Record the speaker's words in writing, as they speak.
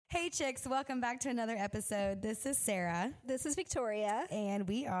Hey chicks, welcome back to another episode. This is Sarah. This is Victoria. And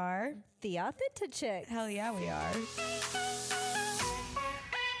we are The Authentic Chicks. Hell yeah, we are.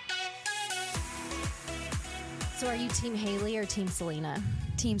 So are you Team Haley or Team Selena?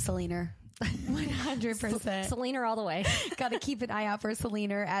 Team Selena. 100%. Selena all the way. Got to keep an eye out for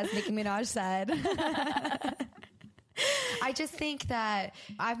Selena, as Nicki Minaj said. I just think that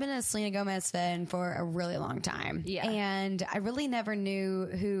I've been a Selena Gomez fan for a really long time. Yeah. And I really never knew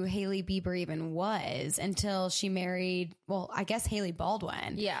who Hailey Bieber even was until she married, well, I guess Hailey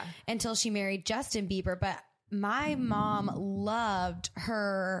Baldwin. Yeah. Until she married Justin Bieber. But my mom loved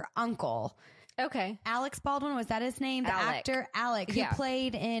her uncle. Okay. Alex Baldwin, was that his name? The Alec. actor Alec, who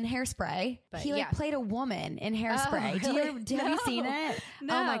played in Hairspray. But, he played a woman in Hairspray. Oh, really? Have you seen it?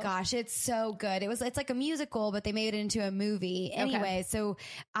 No. Oh my gosh, it's so good. It's like a musical, but they made it into a movie. Anyway, so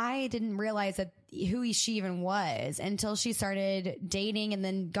I didn't realize that who she even was until she started dating and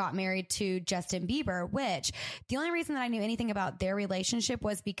then got married to Justin Bieber, which the only reason that I knew anything about their relationship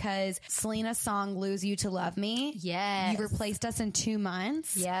was because Selena's song Lose You to Love Me. Yes. You replaced us in 2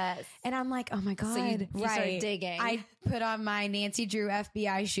 months. Yes. And I'm like, oh my God. So you started digging. I put on my Nancy Drew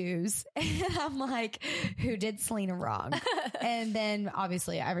FBI shoes and I'm like, who did Selena wrong? And then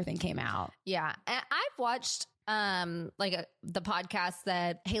obviously everything came out. Yeah. And I've watched the podcast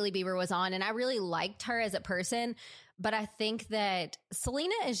that Hailey Bieber was on, and I really liked her as a person, but I think that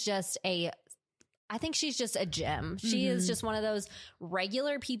Selena is I think she's just a gem. She is just one of those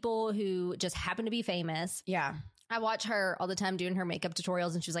regular people who just happen to be famous. Yeah. I watch her all the time doing her makeup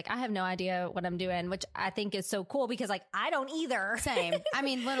tutorials, and she's like, I have no idea what I'm doing, which I think is so cool because I don't either. Same. I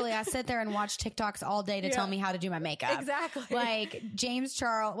mean, literally, I sit there and watch TikToks all day to tell me how to do my makeup. Exactly. Like James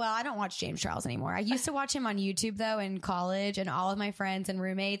Charles. Well, I don't watch James Charles anymore. I used to watch him on YouTube though in college, and all of my friends and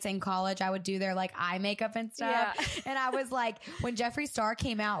roommates in college, I would do their eye makeup and stuff. Yeah. And I was like, when Jeffree Star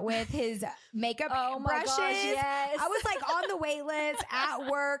came out with his makeup brushes, yes. I was on the wait list at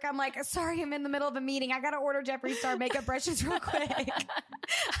work. I'm like, sorry, I'm in the middle of a meeting. I got to order Jeffree Star makeup brushes real quick.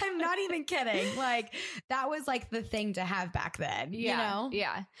 I'm not even kidding. That was the thing to have back then, you know?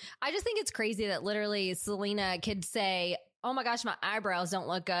 Yeah. I just think it's crazy that literally Selena could say, oh my gosh, my eyebrows don't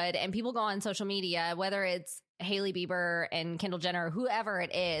look good. And people go on social media, whether it's Hailey Bieber and Kendall Jenner, or whoever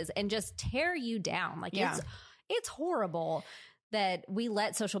it is, and just tear you down. It's horrible that we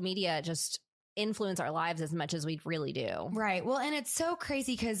let social media just influence our lives as much as we really do. Right. Well, and it's so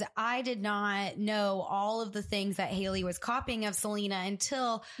crazy because I did not know all of the things that Hailey was copying of Selena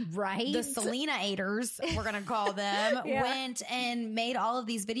until the Selena-ators, we're going to call them, went and made all of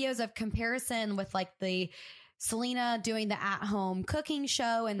these videos of comparison with the Selena doing the at-home cooking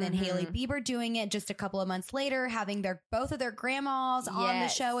show, and then Hailey Bieber doing it just a couple of months later, having both of their grandmas on the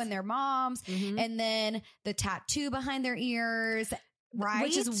show and their moms, and then the tattoo behind their ears. Right.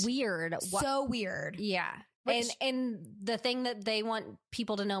 Which is weird. So weird. Yeah. And the thing that they want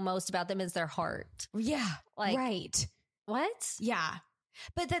people to know most about them is their heart. Yeah. Right. What? Yeah.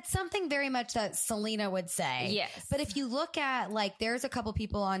 But that's something very much that Selena would say. Yes. But if you look at there's a couple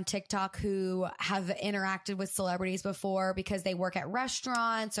people on TikTok who have interacted with celebrities before because they work at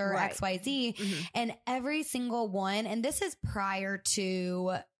restaurants or XYZ, and every single one, and this is prior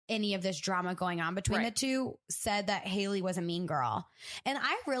to any of this drama going on between the two, said that Hailey was a mean girl. And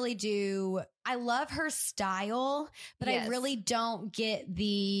I really do. I love her style, but I really don't get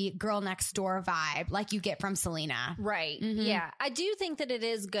the girl next door vibe like you get from Selena. Right. Mm-hmm. Yeah. I do think that it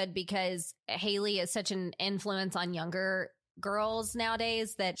is good because Hailey is such an influence on younger girls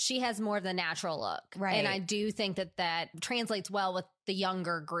nowadays that she has more of the natural look. Right. And I do think that translates well with the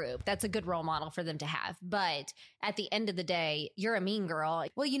younger group. That's a good role model for them to have. But at the end of the day, you're a mean girl.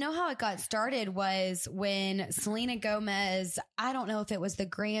 Well, you know how it got started was when Selena Gomez, I don't know if it was the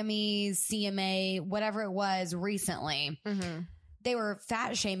Grammys, CMA, whatever it was recently, they were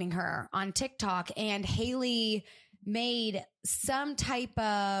fat shaming her on TikTok, and Hailey made some type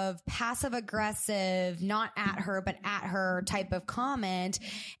of passive aggressive, not at her, but at her type of comment.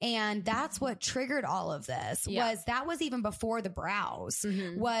 And that's what triggered all of this. That was even before the brows,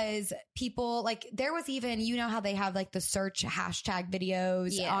 was people there was even, you know how they have the search hashtag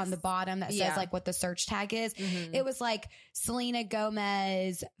videos on the bottom that says what the search tag is. It was Selena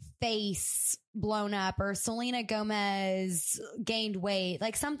Gomez face blown up, or Selena Gomez gained weight,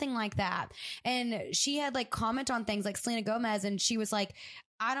 something like that. And she had comment on things like Selena Gomez, and she was like,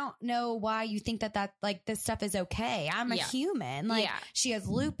 I don't know why you think that this stuff is okay. I'm a human. She has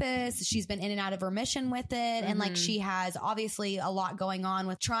lupus. She's been in and out of remission with it. And she has obviously a lot going on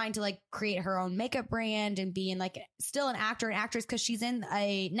with trying to create her own makeup brand and being still an actor and actress because she's in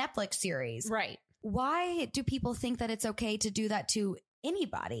a Netflix series. Right. Why do people think that it's okay to do that to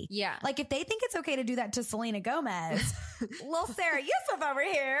anybody. Yeah. Like if they think it's okay to do that to Selena Gomez, little Sarah Yusuf over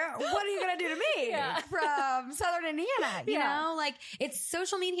here, what are you going to do to me from Southern Indiana? You know, like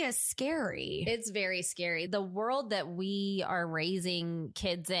social media is scary. It's very scary. The world that we are raising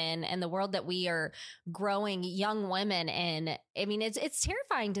kids in and the world that we are growing young women in, I mean, it's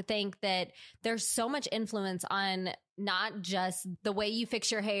terrifying to think that there's so much influence on not just the way you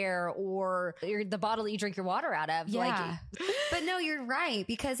fix your hair or the bottle that you drink your water out of. Yeah. But no, you're right.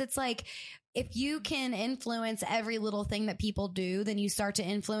 Because it's like, if you can influence every little thing that people do, then you start to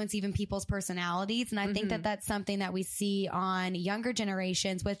influence even people's personalities. And I think that that's something that we see on younger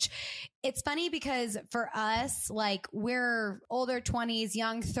generations, which it's funny because for us, like we're older 20s,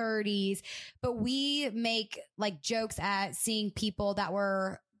 young 30s, but we make like jokes at seeing people that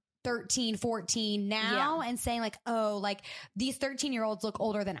were 13, 14 now and saying like, oh, like these 13-year-olds look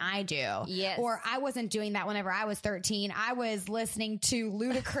older than I do. Yes. Or I wasn't doing that whenever I was 13. I was listening to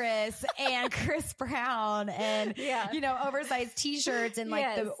Ludacris and Chris Brown and, you know, oversized t-shirts and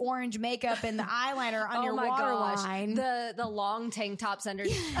like the orange makeup and the eyeliner on your waterline. The long tank tops under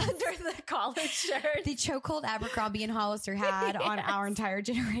the college shirt. The chokehold Abercrombie and Hollister had on our entire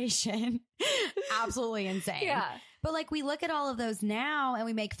generation. Absolutely insane. Yeah. But like we look at all of those now and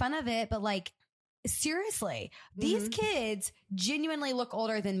we make fun of it, but like seriously, these kids genuinely look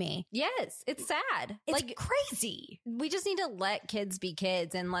older than me. Yes, it's sad. It's like crazy. We just need to let kids be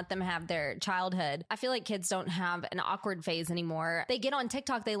kids and let them have their childhood. I feel like kids don't have an awkward phase anymore. They get on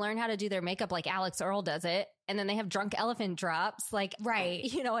TikTok, they learn how to do their makeup like Alex Earl does it. And then they have drunk elephant drops. Like,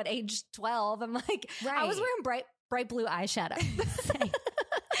 you know, at age 12, I'm like, I was wearing bright blue eyeshadow.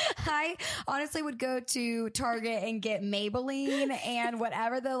 I honestly would go to Target and get Maybelline and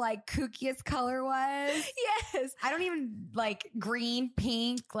whatever the like kookiest color was. Yes. I don't even like green,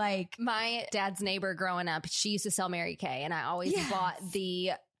 pink, like my dad's neighbor growing up, she used to sell Mary Kay and I always bought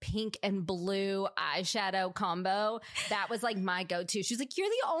the pink and blue eyeshadow combo. That was like my go-to. She's like, you're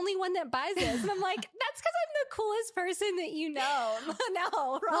the only one that buys this. And I'm like, that's because I'm the coolest person that you know.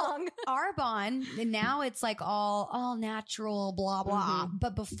 No, wrong. Well, Arbonne, and now it's like all natural, blah, blah.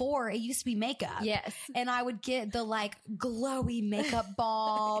 But before it used to be makeup. Yes. And I would get the like glowy makeup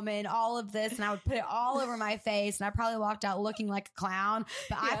balm and all of this. And I would put it all over my face. And I probably walked out looking like a clown.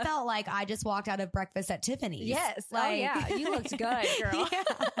 But I felt like I just walked out of breakfast at Tiffany's. Yes. Like, oh yeah. You looked good, girl.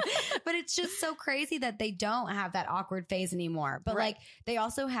 But it's just so crazy that they don't have that awkward phase anymore. But like they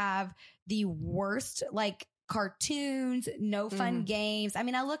also have the worst like cartoons, no fun games. I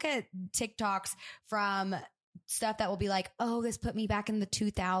mean, I look at TikToks from stuff that will be like, oh, this put me back in the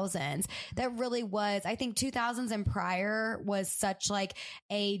 2000s. That really was, I think 2000s and prior was such like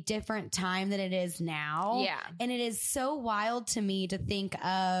a different time than it is now. Yeah. And it is so wild to me to think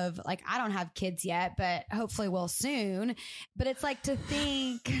of like, I don't have kids yet, but hopefully will soon. But it's like to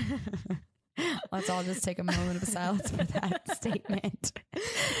think, let's all just take a moment of silence for that statement.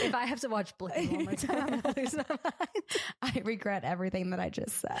 If I have to watch Blink one more time, I'll lose my mind. I regret everything that I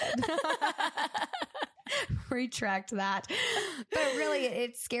just said. Retract that. But really,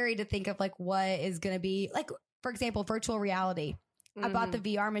 it's scary to think of like what is going to be like, for example, virtual reality. I bought the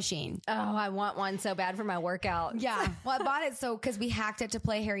VR machine. Oh, I want one so bad for my workout. Yeah. Well, I bought it because we hacked it to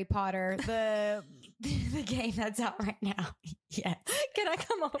play Harry Potter, the game that's out right now. Yes. Can I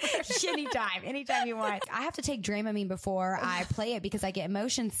come over? Anytime you want. I have to take Dramamine before I play it because I get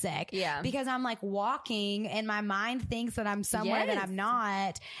motion sick. Yeah. Because I'm like walking and my mind thinks that I'm somewhere that I'm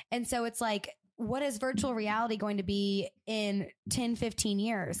not. And so it's like, what is virtual reality going to be in 10, 15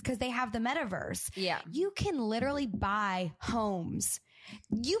 years? Because they have the metaverse. Yeah. You can literally buy homes.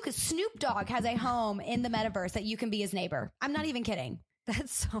 Snoop Dogg has a home in the metaverse that you can be his neighbor. I'm not even kidding.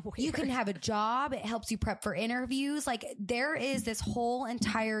 That's so weird. You can have a job. It helps you prep for interviews. Like there is this whole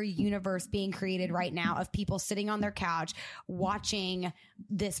entire universe being created right now of people sitting on their couch watching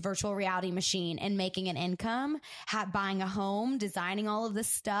this virtual reality machine and making an income, buying a home, designing all of this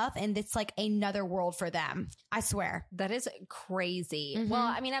stuff. And it's like another world for them. I swear. That is crazy. Well,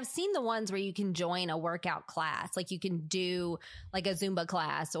 I mean, I've seen the ones where you can join a workout class. Like you can do like a Zumba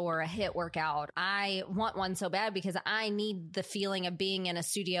class or a HIIT workout. I want one so bad because I need the feeling of being in a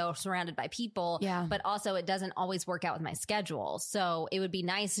studio surrounded by people. Yeah. But also it doesn't always work out with my schedule. So it would be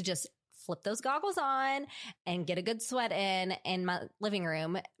nice to just flip those goggles on and get a good sweat in my living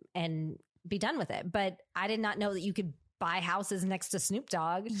room and be done with it. But I did not know that you could buy houses next to Snoop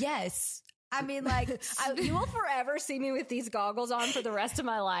Dogg. Yes. I mean, like, you will forever see me with these goggles on for the rest of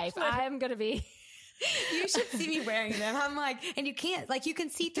my life. I am going to be You should see me wearing them. I'm like, and you can't, like, you can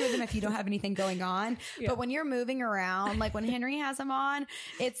see through them if you don't have anything going on. Yeah. But when you're moving around, like when Henry has them on,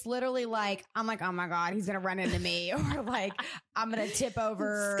 it's literally like, I'm like, oh my God, he's going to run into me. Or like, I'm going to tip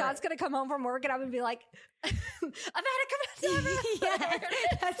over. Scott's going to come home from work and I'm going to be like, I've had a couple of times. Yeah,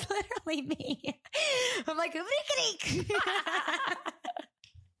 that's literally me. I'm like,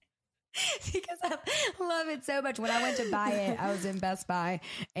 because I love it so much. When I went to buy it, I was in Best Buy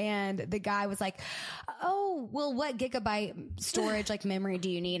and the guy was like, oh, well, what gigabyte storage, like memory do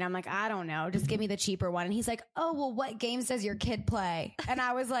you need? I'm like, I don't know. Just give me the cheaper one. And he's like, oh, well, what games does your kid play? And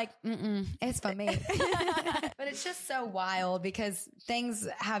I was like, it's for me. But it's just so wild because things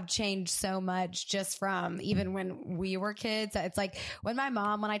have changed so much just from even when we were kids. It's like when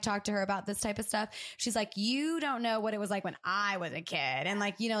I talked to her about this type of stuff, she's like, you don't know what it was like when I was a kid. And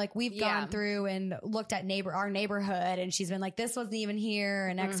like, you know, like we've gone through and looked at our neighborhood and she's been like, this wasn't even here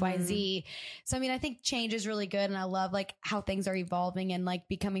and X, Y, Z. So, I mean, I think change is really good. And I love like how things are evolving and like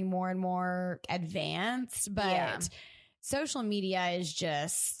becoming more and more advanced, but social media is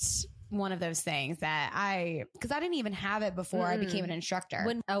just one of those things that because I didn't even have it before I became an instructor.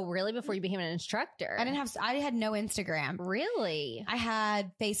 Really? Before you became an instructor? I had no Instagram. Really? I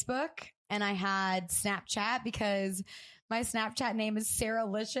had Facebook and I had Snapchat because my Snapchat name is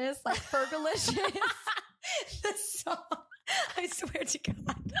Sarah-licious, like Fergalicious. The song, I swear to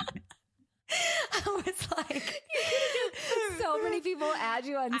God. I was like, so many people add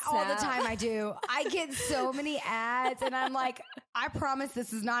you on Snap. All the time I do. I get so many ads and I'm like, I promise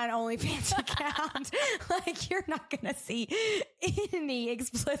this is not an OnlyFans account. Like, you're not going to see any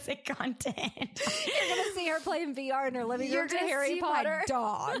explicit content. You're going to see her playing VR in her living room to Harry Potter. My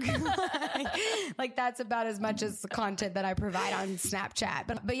dog. like, that's about as much as the content that I provide on Snapchat.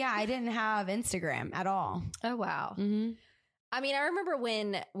 But yeah, I didn't have Instagram at all. Oh, wow. Mm-hmm. I mean, I remember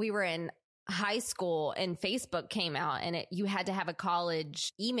when we were in high school and Facebook came out and you had to have a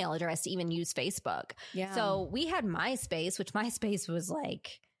college email address to even use Facebook. Yeah. So we had MySpace, which MySpace was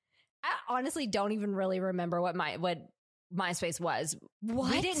like, I honestly don't even really remember what MySpace was.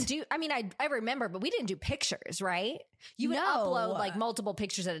 What? We didn't do, I mean, I remember, but we didn't do pictures, right? You would upload like multiple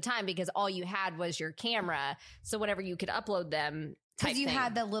pictures at a time because all you had was your camera. So whenever you could upload them, because you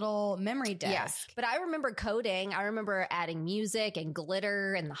had the little memory disk. Yes. But I remember coding. I remember adding music and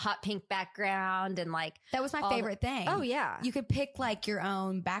glitter and the hot pink background and like. That was my favorite thing. Oh, yeah. You could pick like your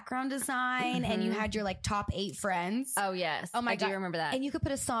own background design and you had your like top 8 friends. Oh, yes. Oh, my God. I do remember that. And you could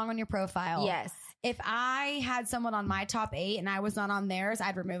put a song on your profile. Yes. If I had someone on my top 8 and I was not on theirs,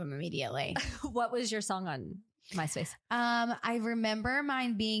 I'd remove them immediately. What was your song on MySpace? I remember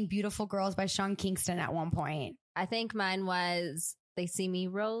mine being Beautiful Girls by Sean Kingston at one point. I think mine was They See Me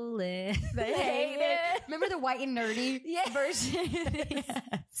Rolling. They hate it. Remember the white and nerdy version?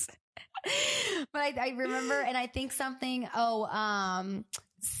 Yes. But I remember, and I think something,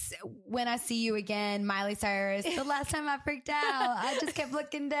 When I See You Again, Miley Cyrus, the last time I freaked out, I just kept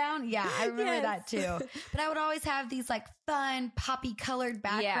looking down. Yeah, I remember that too. But I would always have these like fun, poppy colored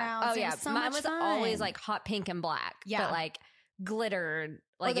backgrounds. Oh, yeah. So mine was fun. always like hot pink and black. Yeah. But like glittered.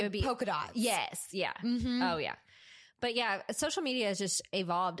 Like it would be polka dots. Yes. Yeah. Mm-hmm. Oh, yeah. But yeah, social media has just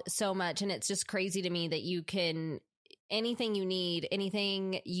evolved so much. And it's just crazy to me that you can, anything you need,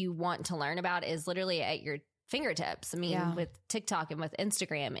 anything you want to learn about is literally at your fingertips. I mean, with TikTok and with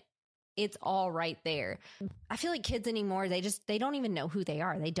Instagram, it's all right there. I feel like kids anymore, they don't even know who they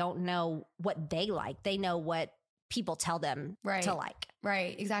are. They don't know what they like. They know what people tell them to like.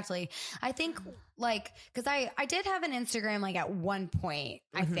 Right. Exactly. I think like, cause I did have an Instagram like at one point,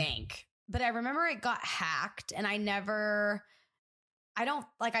 I think, but I remember it got hacked and I didn't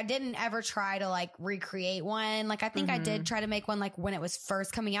ever try to like recreate one. Like I think I did try to make one like when it was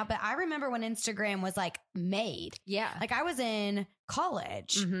first coming out, but I remember when Instagram was like made. Yeah. Like I was in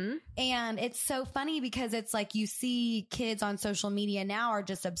college and it's so funny because it's like you see kids on social media now are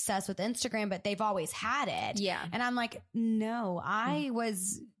just obsessed with Instagram, but they've always had it. Yeah. And I'm like, no, I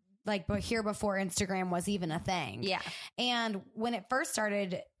was like here before Instagram was even a thing. Yeah. And when it first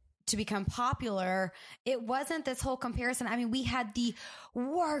started to become popular, it wasn't this whole comparison. I mean, we had the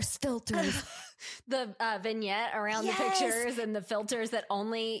worst filters. The vignette around the pictures and the filters that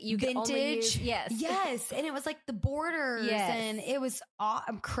you could only use. Yes. Yes. And it was like the borders and it was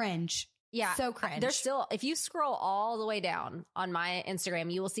cringe. Yeah. So cringe. There's still, if you scroll all the way down on my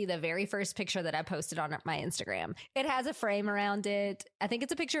Instagram, you will see the very first picture that I posted on my Instagram. It has a frame around it. I think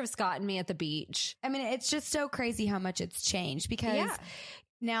it's a picture of Scott and me at the beach. I mean, it's just so crazy how much it's changed because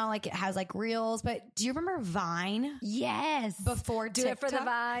now like it has like reels, but do you remember Vine? Yes. Before Do TikTok? it for the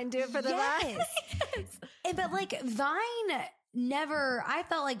Vine. Do it for the Vine. But like Vine I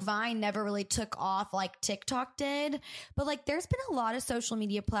felt like Vine never really took off like TikTok did, but like there's been a lot of social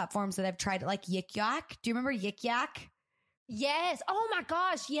media platforms that I've tried, like Yik Yak. Do you remember Yik Yak? Yes. Oh my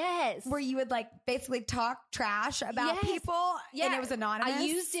gosh. Yes. Where you would like basically talk trash about people and it was anonymous. I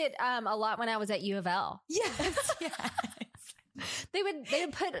used it a lot when I was at U of L. Yes. Yes. They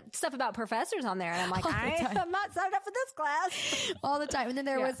would put stuff about professors on there, and I'm like, I'm not signed up for this class all the time. And then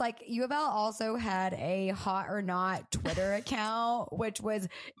there was like U of L also had a hot or not Twitter account, which was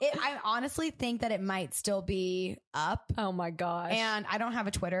it. I honestly think that it might still be up. Oh my gosh! And I don't have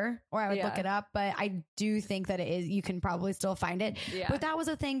a Twitter, or I would look it up, but I do think that it is. You can probably still find it. Yeah. But that was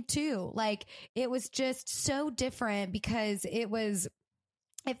a thing too. Like it was just so different because it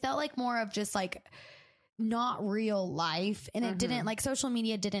felt like more of just like not real life, and it didn't, like, social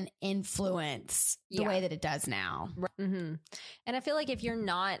media didn't influence the way that it does now. And I feel like if you're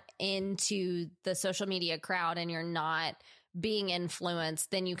not into the social media crowd and you're not being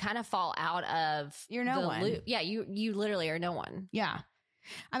influenced, then you kind of fall out of you're no one loop. Yeah, you literally are no one. Yeah,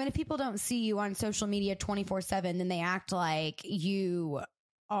 I mean, if people don't see you on social media 24/7, then they act like you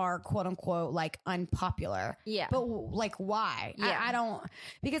are quote unquote like unpopular. Yeah. But like why? Yeah. I don't,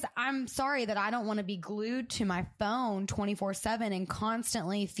 because I'm sorry that I don't want to be glued to my phone 24/7 and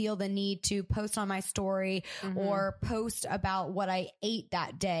constantly feel the need to post on my story or post about what I ate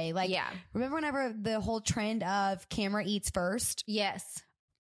that day. Like, remember whenever the whole trend of camera eats first? Yes.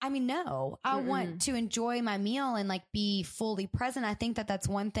 I mean, no, I want to enjoy my meal and like be fully present. I think that that's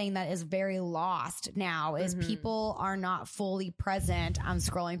one thing that is very lost now is people are not fully present. I'm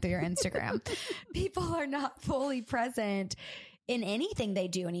scrolling through your Instagram. People are not fully present in anything they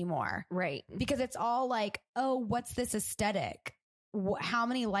do anymore. Right. Because it's all like, oh, what's this aesthetic? How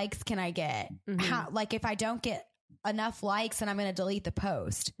many likes can I get? How, like if I don't get enough likes, then I'm going to delete the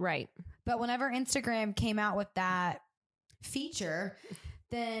post. Right. But whenever Instagram came out with that feature,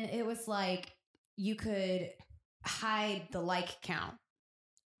 then it was like you could hide the like count.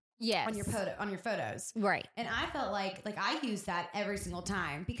 Yes. On your photos. Right. And I felt like I use that every single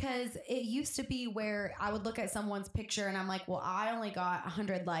time because it used to be where I would look at someone's picture and I'm like, well, I only got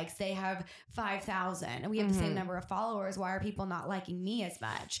 100 likes. They have 5,000 and we have the same number of followers. Why are people not liking me as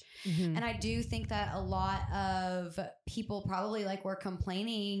much? And I do think that a lot of people probably like were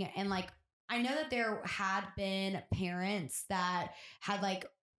complaining and like, I know that there had been parents that had like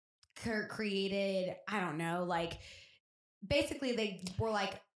created, I don't know, like basically they were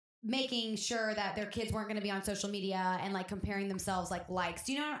like making sure that their kids weren't going to be on social media and like comparing themselves like likes.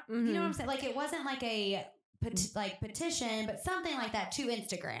 Do you know, you know what I'm saying? Like it wasn't like a petition, but something like that to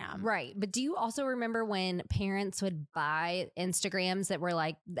Instagram. Right. But do you also remember when parents would buy Instagrams that were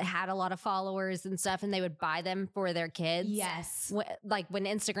like, had a lot of followers and stuff, and they would buy them for their kids? Yes. Like when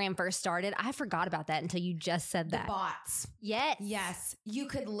Instagram first started, I forgot about that until you just said that. The bots. Yes. Yes. You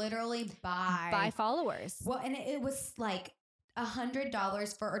could literally buy followers. Well, and it was like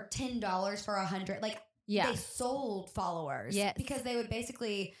 $100 for, or $10 for 100. Like they sold followers. Yes. Because they would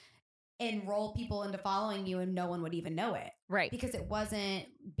basically enroll people into following you and no one would even know it. Right. Because it wasn't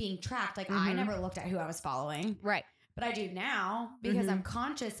being tracked. Like I never looked at who I was following. Right. But I do now because I'm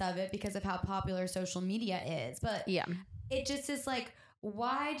conscious of it because of how popular social media is. But it just is like,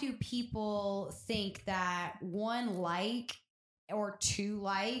 why do people think that one like or 2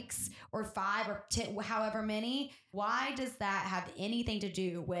 likes or 5 or 10, however many, why does that have anything to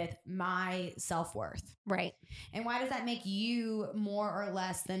do with my self-worth? Right. And why does that make you more or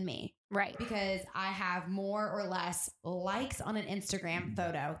less than me? Right. Because I have more or less likes on an Instagram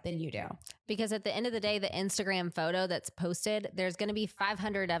photo than you do. Because at the end of the day, the Instagram photo that's posted, there's going to be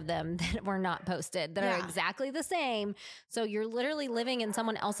 500 of them that were not posted that are exactly the same. So you're literally living in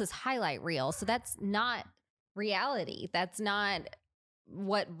someone else's highlight reel. So that's not reality. That's not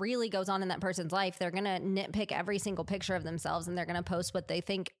what really goes on in that person's life. They're going to nitpick every single picture of themselves and they're going to post what they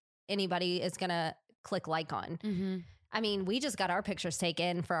think anybody is going to click like on. I mean, we just got our pictures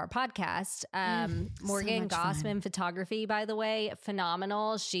taken for our podcast. Morgan so Gossman Photography, by the way,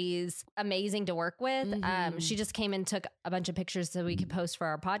 phenomenal. She's amazing to work with. She just came and took a bunch of pictures so we could post for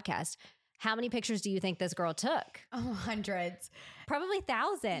our podcast. How many pictures do you think this girl took? Oh, hundreds. Probably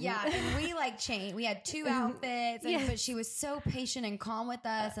 1,000. Yeah. And we like changed. We had 2 outfits, but she was so patient and calm with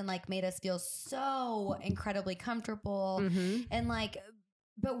us and like made us feel so incredibly comfortable. And like,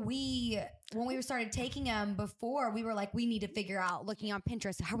 but when we started taking them before, we were like, we need to figure out, looking on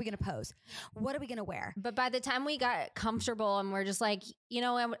Pinterest, how are we going to pose? What are we going to wear? But by the time we got comfortable and we're just like, you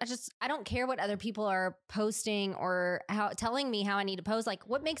know, I don't care what other people are posting or telling me how I need to pose. Like,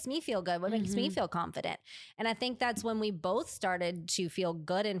 what makes me feel good? What makes me feel confident? And I think that's when we both started to feel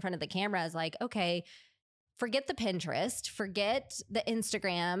good in front of the camera. Is like, okay, forget the Pinterest, forget the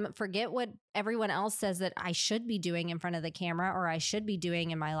Instagram, forget what everyone else says that I should be doing in front of the camera or I should be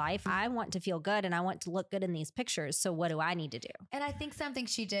doing in my life. I want to feel good and I want to look good in these pictures. So what do I need to do? And I think something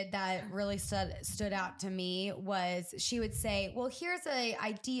she did that really stood out to me was she would say, well, here's an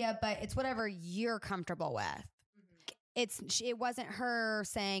idea, but it's whatever you're comfortable with. It wasn't her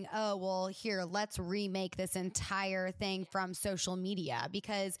saying, oh, well, here, let's remake this entire thing from social media,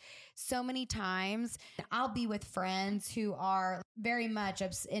 because so many times I'll be with friends who are very much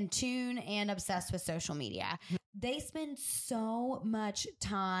in tune and obsessed with social media. They spend so much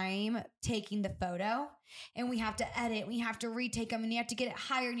time taking the photo, and we have to edit, we have to retake them, and you have to get it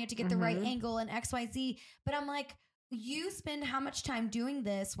higher and you have to get the right angle and XYZ. But I'm like, you spend how much time doing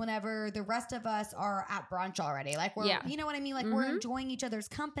this whenever the rest of us are at brunch already? Like you know what I mean? Like we're enjoying each other's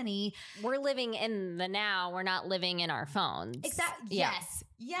company. We're living in the now. We're not living in our phones. Exactly. Yeah.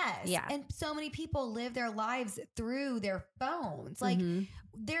 Yes. Yeah. And so many people live their lives through their phones. Like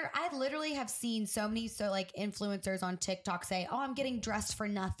I literally have seen so many influencers on TikTok say, oh, I'm getting dressed for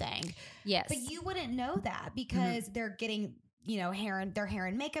nothing. Yes. But you wouldn't know that because they're getting their hair and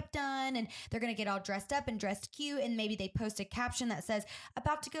makeup done, and they're going to get all dressed up and dressed cute. And maybe they post a caption that says,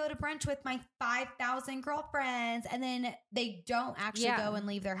 about to go to brunch with my 5,000 girlfriends. And then they don't actually go and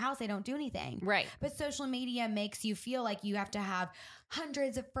leave their house. They don't do anything. Right. But social media makes you feel like you have to have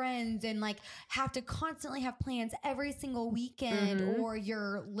hundreds of friends and have to constantly have plans every single weekend, or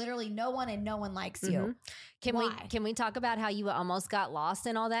you're literally no one and no one likes you. Can we talk about how you almost got lost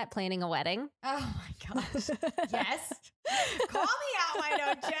in all that planning a wedding? Oh my gosh. Yes. Call me out, why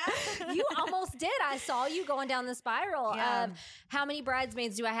don't you? You almost did. I saw you going down the spiral of how many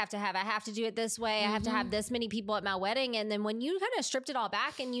bridesmaids do I have to have? I have to do it this way. I have to have this many people at my wedding. And then when you kind of stripped it all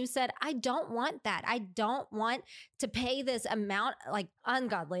back and you said, I don't want that. I don't want to pay this amount,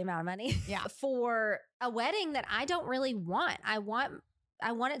 ungodly amount of money for a wedding that I don't really want. I want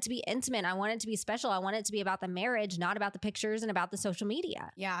it to be intimate. I want it to be special. I want it to be about the marriage, not about the pictures and about the social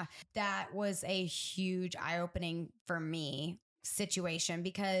media. Yeah, that was a huge eye-opening for me situation,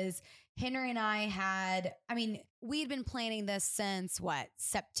 because Henry and I we had been planning this since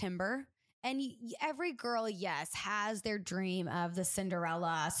September. And every girl, has their dream of the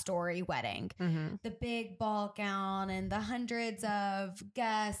Cinderella story wedding, the big ball gown and the hundreds of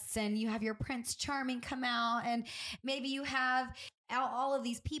guests, and you have your Prince Charming come out, and maybe you have all of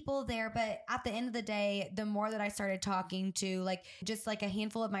these people there. But at the end of the day, the more that I started talking to just a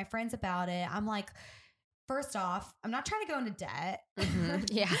handful of my friends about it, I'm like, first off, I'm not trying to go into debt.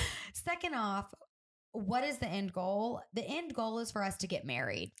 Yeah. Second off, what is the end goal? The end goal is for us to get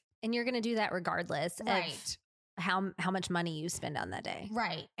married. And you're going to do that regardless of how much money you spend on that day.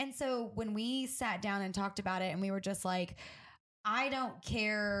 Right. And so when we sat down and talked about it, and we were just like, I don't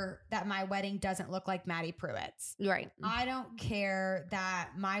care that my wedding doesn't look like Maddie Pruitt's. Right. I don't care that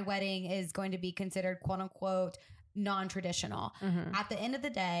my wedding is going to be considered quote unquote non-traditional. At the end of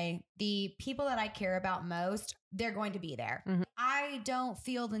the day, the people that I care about most, they're going to be there. I don't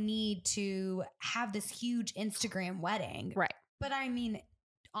feel the need to have this huge Instagram wedding. Right. But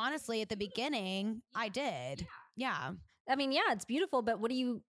honestly, at the beginning, I did. Yeah. It's beautiful, but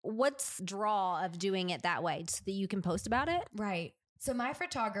what's draw of doing it that way so that you can post about it? Right. So my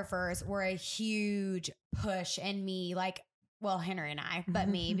photographers were a huge push in me, Henry and I, but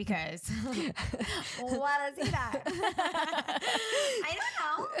me, because what is he that? I don't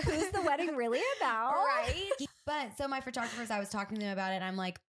know. Who's the wedding really about? Right. But so my photographers, I was talking to them about it, and I'm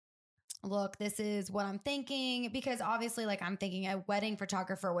like, look, this is what I'm thinking, because obviously I'm thinking a wedding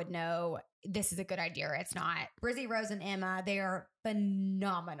photographer would know this is a good idea or it's not. Brizzy, Rose, and Emma, they are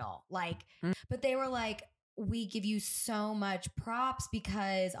phenomenal. But they were like, we give you so much props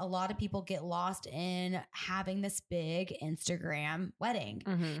because a lot of people get lost in having this big Instagram wedding,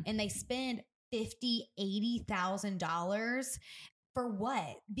 and they spend $50,000-$80,000 for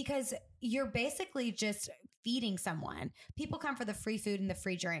what? Because you're basically just feeding someone. People come for the free food and the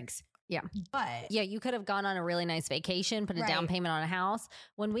free drinks. Yeah. But you could have gone on a really nice vacation, put a down payment on a house.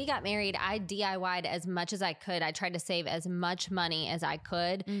 When we got married, I DIY'd as much as I could. I tried to save as much money as I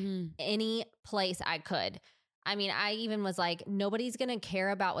could, any place I could. I even was like, nobody's going to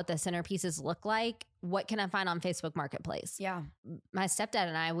care about what the centerpieces look like. What can I find on Facebook Marketplace? Yeah. My stepdad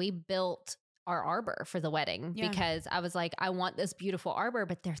and I, we built our arbor for the wedding because I was like, I want this beautiful arbor,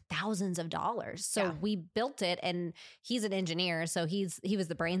 but they're thousands of dollars. So we built it, and he's an engineer. So he was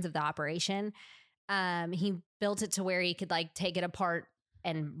the brains of the operation. He built it to where he could take it apart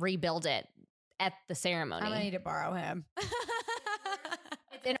and rebuild it at the ceremony. I'm going to need to borrow him.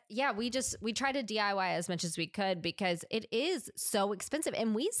 we tried to DIY as much as we could because it is so expensive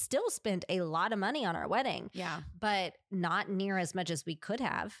and we still spent a lot of money on our wedding. Yeah. But not near as much as we could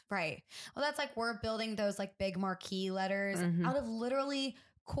have. Right. Well, that's like we're building those like big marquee letters out of literally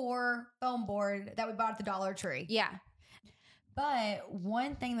core foam board that we bought at the Dollar Tree. Yeah. But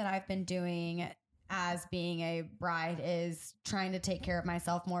one thing that I've been doing as being a bride is trying to take care of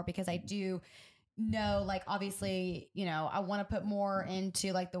myself more because I do know, like, obviously, you know, I want to put more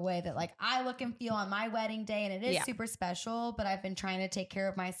into like the way that like I look and feel on my wedding day, and it is super special, but I've been trying to take care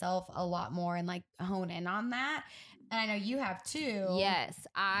of myself a lot more and like hone in on that. And I know you have too. Yes.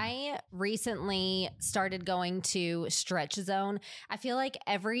 I recently started going to Stretch Zone. I feel like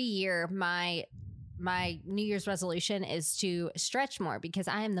every year my New Year's resolution is to stretch more because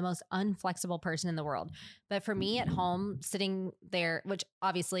I am the most unflexible person in the world. But for me at home, sitting there, which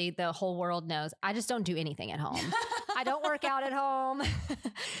obviously the whole world knows, I just don't do anything at home. I don't work out at home.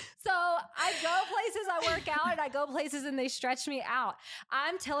 So I go places, I work out, and I go places and they stretch me out.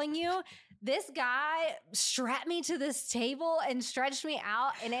 I'm telling you, this guy strapped me to this table and stretched me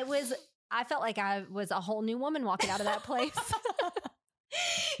out. And I felt like I was a whole new woman walking out of that place.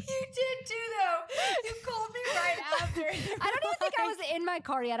 You did too, though. You called me right after. I don't even think I was in my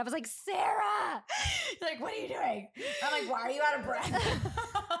car yet. I was like, Sarah. You're like, what are you doing? I'm like, why are you out of breath?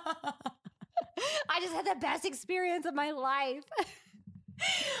 I just had the best experience of my life.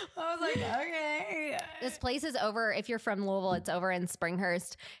 I was like, okay. This place is over. If you're from Louisville, it's over in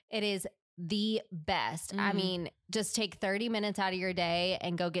Springhurst. It is the best. I mean, just take 30 minutes out of your day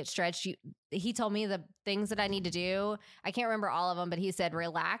and go get stretched. He told me the things that I need to do. I can't remember all of them, but he said,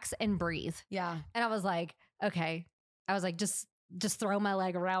 relax and breathe. Yeah. And I was like, okay. I was like, just throw my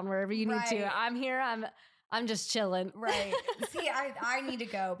leg around wherever you need to. I'm here. I'm just chilling. Right. See, I need to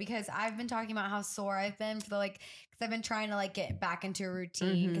go because I've been talking about how sore I've been for because I've been trying to like get back into a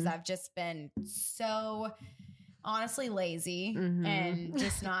routine because I've just been so honestly lazy and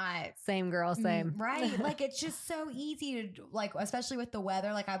just not same girl, same. Right. Like it's just so easy to like, especially with the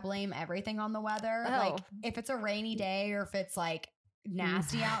weather. Like I blame everything on the weather. Oh. Like if it's a rainy day or if it's like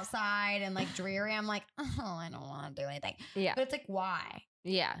nasty outside and like dreary, I'm like, oh, I don't want to do anything. Yeah. But it's like, why?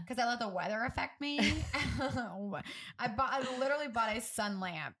 Yeah. Because I let the weather affect me. I literally bought a sun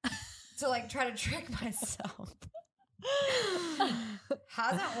lamp to like try to trick myself.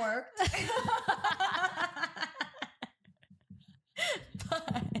 Hasn't worked.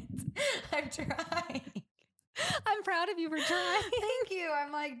 But I'm trying. I'm proud of you for trying. Thank you.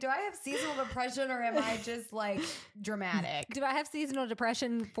 I'm like, do I have seasonal depression or am I just like dramatic? Do I have seasonal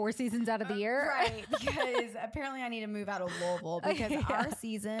depression 4 seasons out of the year? Right. Because apparently I need to move out of Louisville because our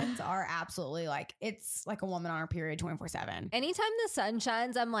seasons are absolutely like, it's like a woman on her period 24/7. Anytime the sun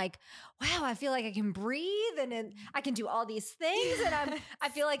shines, I'm like, wow, I feel like I can breathe and I can do all these things. And I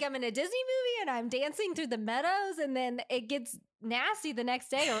feel like I'm in a Disney movie and I'm dancing through the meadows, and then it gets nasty the next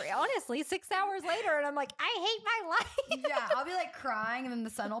day, or honestly 6 hours later, and I'm like, I hate my life. Yeah, I'll be like crying and then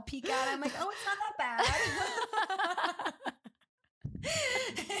the sun will peek out. I'm like, oh, it's not that bad.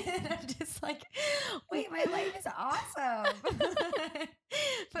 And I'm just like, wait, my life is awesome.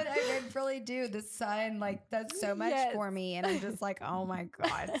 But I really do. The sun like does so much for me, and I'm just like, oh my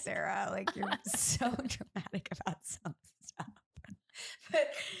God, Sarah, like you're so dramatic about some stuff. But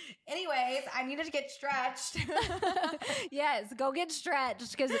anyways, I needed to get stretched. Yes, go get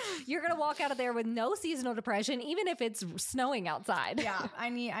stretched because you're gonna walk out of there with no seasonal depression, even if it's snowing outside. Yeah, I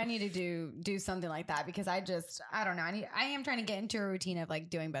need to do something like that because I don't know. I am trying to get into a routine of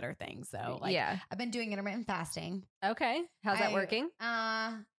like doing better things. So like, yeah, I've been doing intermittent fasting. Okay, how's that working?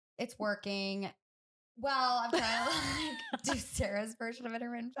 It's working. Well, I'm trying to like do Sarah's version of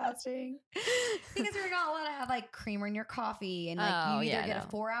intermittent fasting because you're not allowed to have like creamer in your coffee, and like you either get a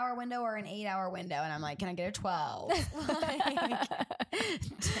 4-hour window or an 8-hour window, and I'm like, can I get a 12? Like,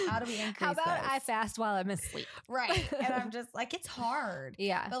 how do we increase? How about this? I fast while I'm asleep? Right, and I'm just like, it's hard.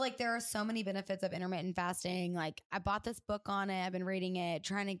 Yeah, but like there are so many benefits of intermittent fasting. Like I bought this book on it. I've been reading it,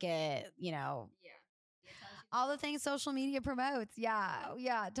 trying to get all the things social media promotes. Yeah.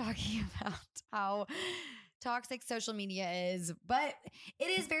 Talking about how toxic social media is, but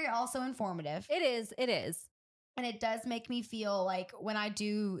it is very also informative. It is. And it does make me feel like when I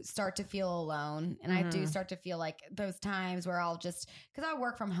do start to feel alone and I do start to feel like those times where I'll just, because I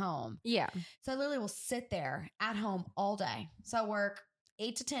work from home. Yeah. So I literally will sit there at home all day. So I work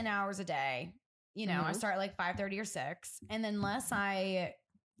 8 to 10 hours a day. You know, I start at like 5:30 or 6. And then unless I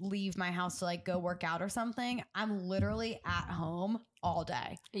leave my house to like go work out or something, I'm literally at home all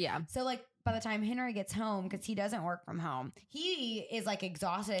day. Yeah. So like by the time Henry gets home, because he doesn't work from home, he is like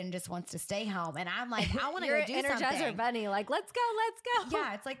exhausted and just wants to stay home. And I'm like, I want to go do something. Energizer Bunny, like, let's go.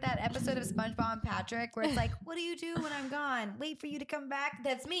 Yeah, it's like that episode of SpongeBob and Patrick where it's like, what do you do when I'm gone? Wait for you to come back.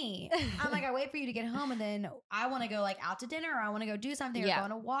 That's me. I'm like, I wait for you to get home, and then I want to go like out to dinner, or I want to go do something, or go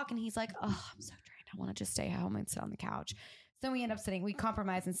on a walk. And he's like, oh, I'm so drained. I want to just stay home and sit on the couch. So we end up we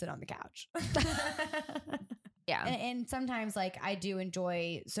compromise and sit on the couch. Yeah. And sometimes like I do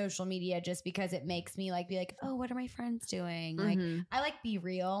enjoy social media just because it makes me like be like, oh, what are my friends doing? Like I like Be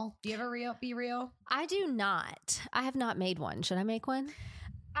Real. Do you ever Be Real? I do not. I have not made one. Should I make one?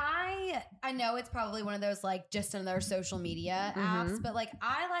 I know it's probably one of those like just another social media apps, but like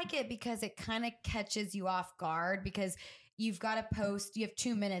I like it because it kind of catches you off guard, because you've got to post. You have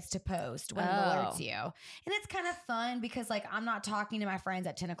 2 minutes to post when it alerts you. And it's kind of fun because like I'm not talking to my friends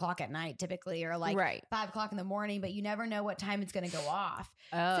at 10 o'clock at night typically, or like 5 o'clock in the morning, but you never know what time it's going to go off.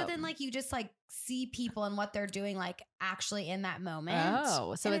 So then like you just like see people and what they're doing like actually in that moment.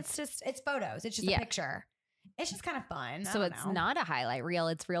 So it's photos. It's just a picture. It's just kind of fun. So it's not a highlight reel.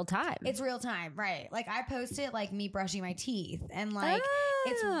 It's real time. It's real time. Right. Like I post it like me brushing my teeth, and like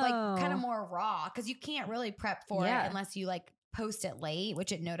it's like kind of more raw because you can't really prep for it unless you like post it late,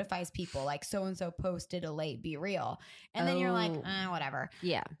 which it notifies people like so-and-so posted a late Be Real. And then you're like, whatever.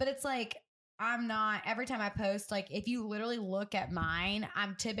 Yeah. But it's like, I'm not, every time I post, like if you literally look at mine,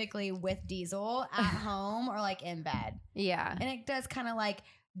 I'm typically with Diesel at home or like in bed. Yeah. And it does kind of like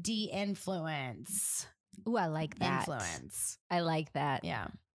de-influence. Ooh, I like that. Influence. I like that. Yeah.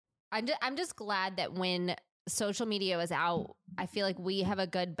 I'm just glad that when social media is out, I feel like we have a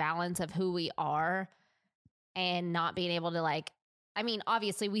good balance of who we are and not being able to like, I mean,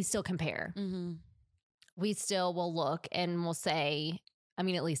 obviously we still compare. We still will look and we'll say, I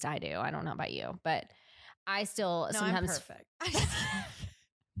mean, at least I do. I don't know about you, but I still sometimes. I'm perfect.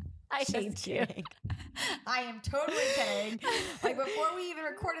 I hate you. I am totally kidding. Like before we even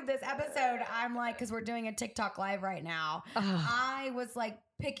recorded this episode, I'm like, because we're doing a TikTok live right now. I was like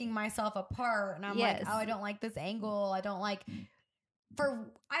picking myself apart, and I'm like, oh, I don't like this angle. I don't like.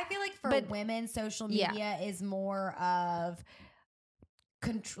 I feel like for women, social media is more of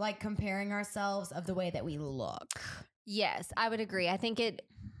like comparing ourselves of the way that we look. Yes, I would agree. I think it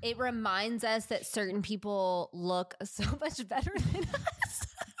reminds us that certain people look so much better than us.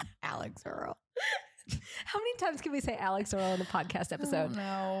 Alex Earl. How many times can we say Alex Earl in the podcast episode?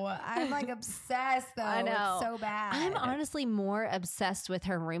 No, I'm like obsessed though. I know. It's so bad. I'm honestly more obsessed with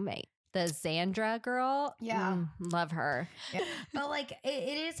her roommate, the Xandra girl. Yeah. Love her. Yeah. But like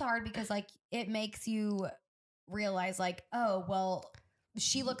it is hard because like it makes you realize like, oh, well,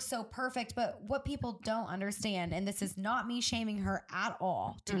 she looks so perfect, but what people don't understand, and this is not me shaming her at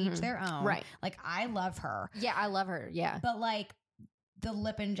all, to each their own. Right. Like I love her. Yeah, I love her. Yeah. But like the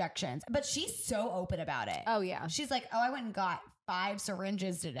lip injections, but she's so open about it. Oh yeah. She's like, oh, I went and got 5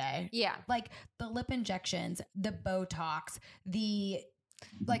 syringes today. Yeah. Like the lip injections, the Botox, the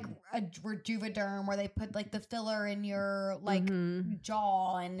like a Rejuviderm where they put like the filler in your like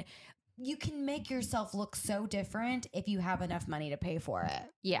jaw, and you can make yourself look so different if you have enough money to pay for it.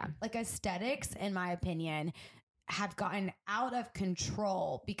 Yeah. Like aesthetics, in my opinion, have gotten out of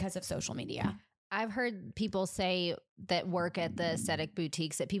control because of social media. I've heard people say that work at the aesthetic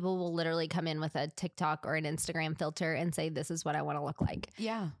boutiques that people will literally come in with a TikTok or an Instagram filter and say, this is what I want to look like.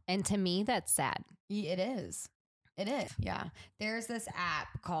 Yeah. And to me, that's sad. It is. It is. Yeah. There's this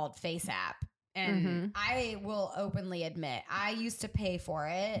app called Face App. And I will openly admit, I used to pay for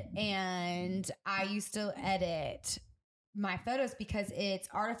it, and I used to edit my photos because it's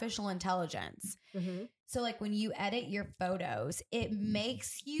artificial intelligence. So like when you edit your photos, it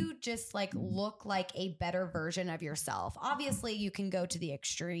makes you just like look like a better version of yourself. Obviously you can go to the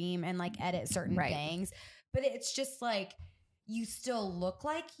extreme and like edit certain things, but it's just like you still look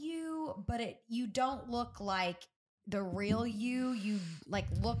like you, but you don't look like the real you. You like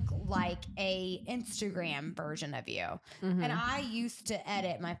look like a Instagram version of you. And I used to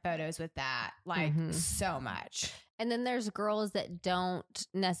edit my photos with that like so much. And then there's girls that don't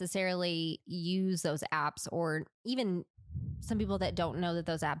necessarily use those apps, or even some people that don't know that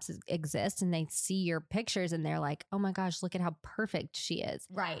those apps exist, and they see your pictures and they're like, oh my gosh, look at how perfect she is.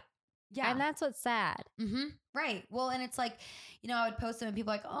 Right. Yeah. And that's what's sad. Right. Well, and it's like, you know, I would post them and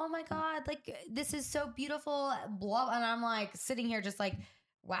people are like, oh my God, like this is so beautiful. Blah. And I'm like sitting here just like,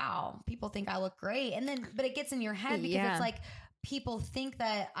 wow, people think I look great. And then, but it gets in your head because it's like, people think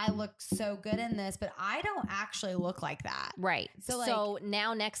that I look so good in this, but I don't actually look like that. Right. So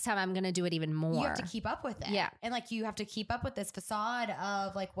now next time I'm going to do it even more. You have to keep up with it. Yeah. And like you have to keep up with this facade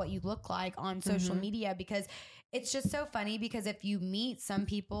of like what you look like on social media, because it's just so funny, because if you meet some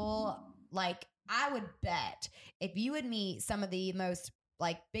people Like, I would bet if you would meet some of the most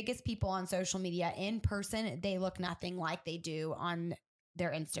like biggest people on social media in person, they look nothing like they do on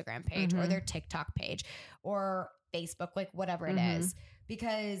their Instagram page or their TikTok page or Facebook, like whatever it is.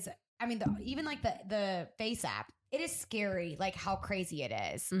 Because I mean, even like the Face app, it is scary, like how crazy it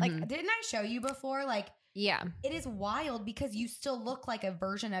is. Like, didn't I show you before? Like, yeah, it is wild because you still look like a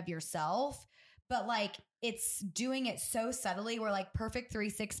version of yourself, but like it's doing it so subtly. We're like perfect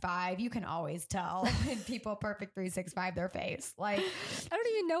 365. You can always tell when people perfect 365 their face. Like, I don't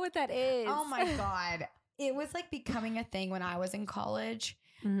even know what that is. Oh my God. It was like becoming a thing when I was in college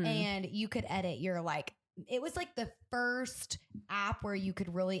and you could edit your like, it was like the first app where you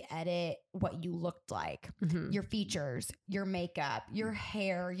could really edit what you looked like, your features, your makeup, your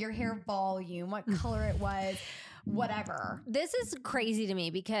hair volume, what color it was, whatever. This is crazy to me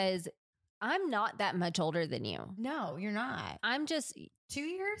because I'm not that much older than you. No, you're not. I'm just 2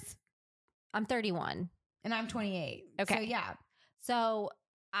 years. I'm 31 and I'm 28. Okay. So yeah. So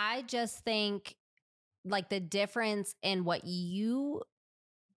I just think like the difference in what you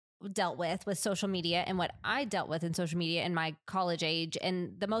dealt with social media and what I dealt with in social media in my college age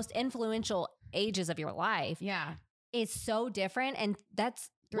and the most influential ages of your life. Yeah. Is so different. And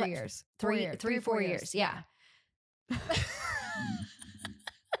that's 3 years. 4 years. Yeah. I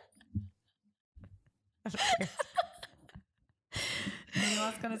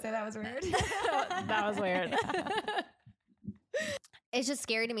was going to say that was weird. That was weird. It's just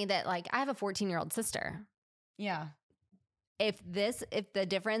scary to me that like I have a 14-year-old sister. Yeah. If the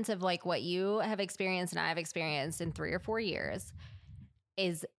difference of like what you have experienced and I have experienced in 3 or 4 years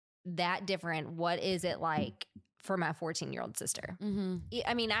is that different, what is it like for my 14-year-old sister?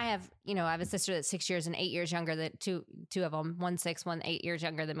 I mean, I have a sister that's 6 years and 8 years younger than two of them, 1 6, 1 8 years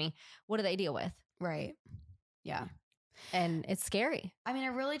younger than me. What do they deal with? Right. Yeah. And it's scary. I mean, I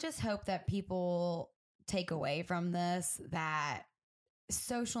really just hope that people take away from this that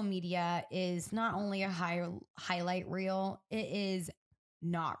social media is not only a highlight reel, it is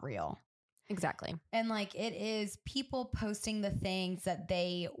not real. Exactly. And like it is people posting the things that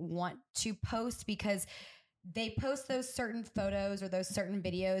they want to post because they post those certain photos or those certain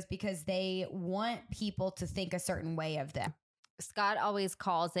videos because they want people to think a certain way of them. Scott always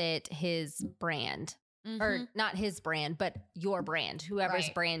calls it his brand. Or not his brand, but your brand, whoever's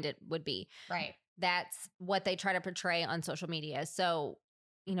brand it would be. Right. That's what they try to portray on social media. So,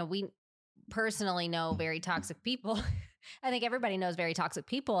 we personally know very toxic people. I think everybody knows very toxic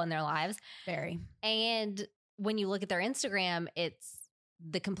people in their lives. Very. And when you look at their Instagram, it's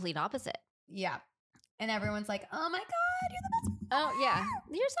the complete opposite. Yeah. And everyone's like, oh my God, you're the best. Oh, yeah.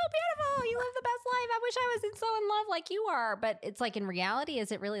 You're so beautiful. You live the best life. I wish I was so in love like you are. But it's like in reality,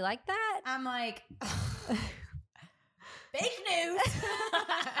 is it really like that? I'm like, fake news.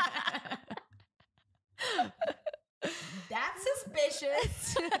 That's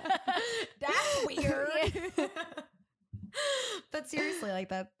suspicious. That's weird. But seriously, like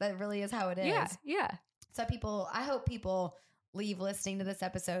that really is how it is. Yeah. Yeah. So I hope people leave listening to this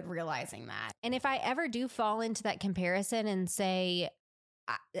episode realizing that. And if I ever do fall into that comparison and say,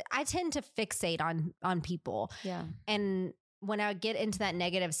 I tend to fixate on people. Yeah. And when I get into that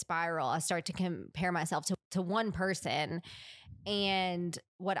negative spiral, I start to compare myself to one person. And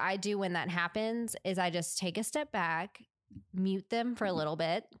what I do when that happens is I just take a step back, mute them for a little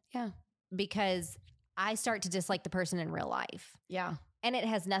bit. Yeah. Because I start to dislike the person in real life. Yeah. And it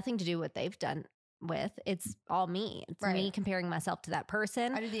has nothing to do with what they've done with. It's all me. It's me comparing myself to that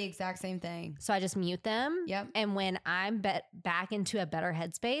person. I do the exact same thing. So I just mute them. Yep. And when I'm back into a better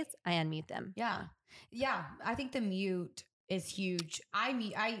headspace, I unmute them. Yeah. Yeah. I think the mute is huge.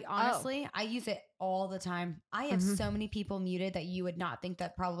 I honestly, I use it all the time. I have so many people muted that you would not think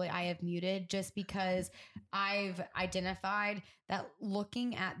that probably I have muted just because I've identified that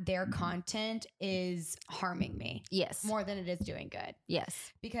looking at their content is harming me. Yes. More than it is doing good. Yes.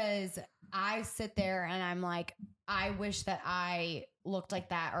 Because I sit there and I'm like, I wish that I looked like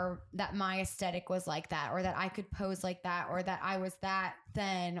that, or that my aesthetic was like that, or that I could pose like that, or that I was that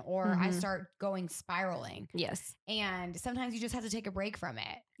thin, or I start going spiraling. Yes. And sometimes you just have to take a break from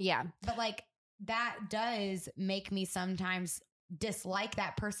it. Yeah. But like that does make me sometimes dislike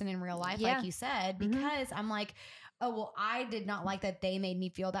that person in real life, like you said, because I'm like, oh, well, I did not like that they made me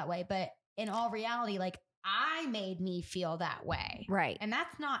feel that way. But in all reality, like I made me feel that way. Right. And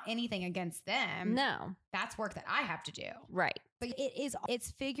that's not anything against them. No. That's work that I have to do. Right. But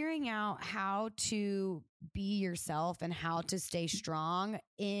it's figuring out how to be yourself and how to stay strong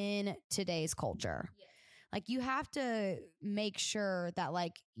in today's culture. Yes. Like you have to make sure that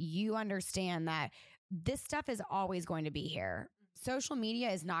like you understand that this stuff is always going to be here. social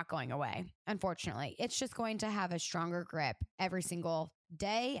media is not going away, unfortunately. It's just going to have a stronger grip every single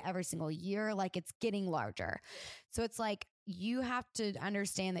day, every single year. Like, it's getting larger. So it's like, you have to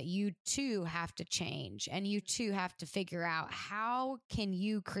understand that you too have to change, and you too have to figure out how can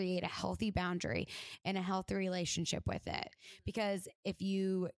you create a healthy boundary and a healthy relationship with it. Because if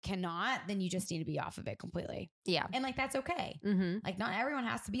you cannot, then you just need to be off of it completely. Yeah. And like, that's okay. Like, not everyone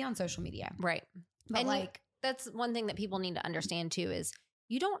has to be on social media. Right. But and like, that's one thing that people need to understand too, is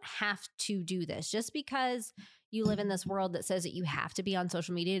you don't have to do this just because you live in this world that says that you have to be on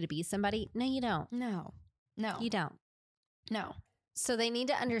social media to be somebody. No, you don't. No, You don't. No. So they need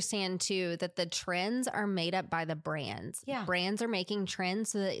to understand too that the trends are made up by the brands. Yeah. Brands are making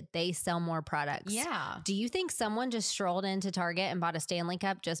trends so that they sell more products. Yeah. Do you think someone just strolled into Target and bought a Stanley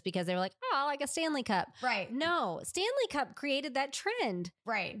Cup just because they were like, oh, I like a Stanley Cup? Right. No, Stanley Cup created that trend.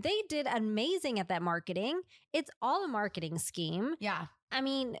 Right. They did amazing at that marketing. It's all a marketing scheme. Yeah. I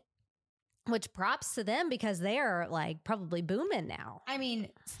mean, which props to them because they are like probably booming now. I mean,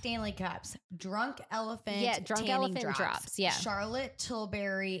 Stanley Cups, Drunk Elephant, Yeah, Drunk tanning Elephant drops. Yeah. Charlotte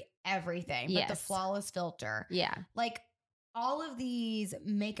Tilbury, everything. But the Yes. flawless filter. Yeah. Like, all of these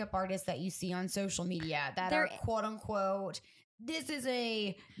makeup artists that you see on social media that They're- are quote unquote, this is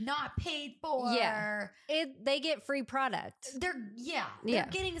a not paid for. Yeah. They get free product. They're Yeah.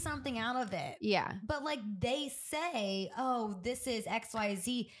 getting something out of it. Yeah. But like, they say, oh, this is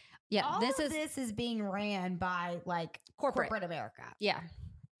XYZ. Yeah. All of this is being ran by like corporate America. Yeah.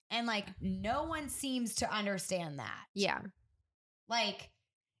 And like, no one seems to understand that. Yeah. Like,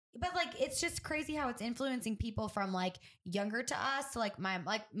 but like, it's just crazy how it's influencing people from like younger to us to like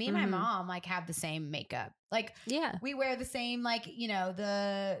me and my mom like have the same makeup. Like, Yeah. we wear the same, like, you know,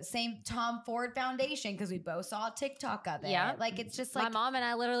 the same Tom Ford foundation because we both saw a TikTok of it. Yeah. Like, it's just like, My mom and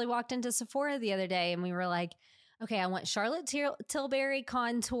I literally walked into Sephora the other day and we were like, okay, I want Charlotte Tilbury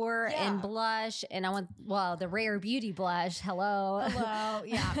contour Yeah. and blush. And I want, the Rare Beauty blush. Hello.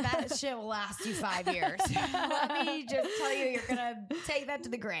 yeah, that shit will last you 5 years. Let me just tell you, you're going to take that to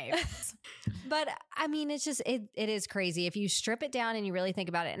the grave. But I mean, it's just, it is crazy. If you strip it down and you really think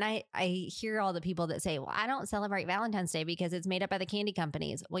about it. And I hear all the people that say, well, I don't celebrate Valentine's Day because it's made up by the candy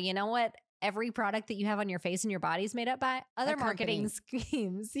companies. Well, you know what? Every product that you have on your face and your body is made up by other marketing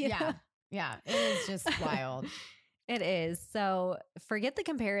schemes. You know? Yeah. It is just wild. It is. So forget the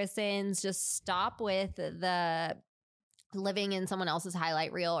comparisons. Just stop with the living in someone else's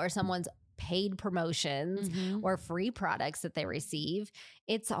highlight reel or someone's paid promotions or free products that they receive.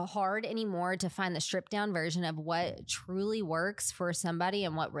 It's hard anymore to find the stripped down version of what truly works for somebody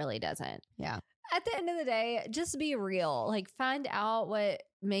and what really doesn't. Yeah. At the end of the day, just be real. Like, find out what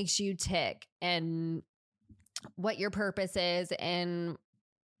makes you tick and what your purpose is and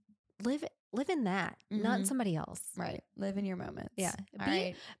live in that, not somebody else. Right. Live in your moments. Yeah.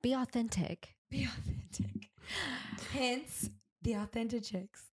 Be authentic. Be authentic. Hence, the authentic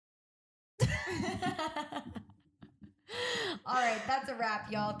chicks. All right. That's a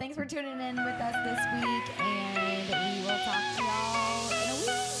wrap, y'all. Thanks for tuning in with us this week, and we will talk to y'all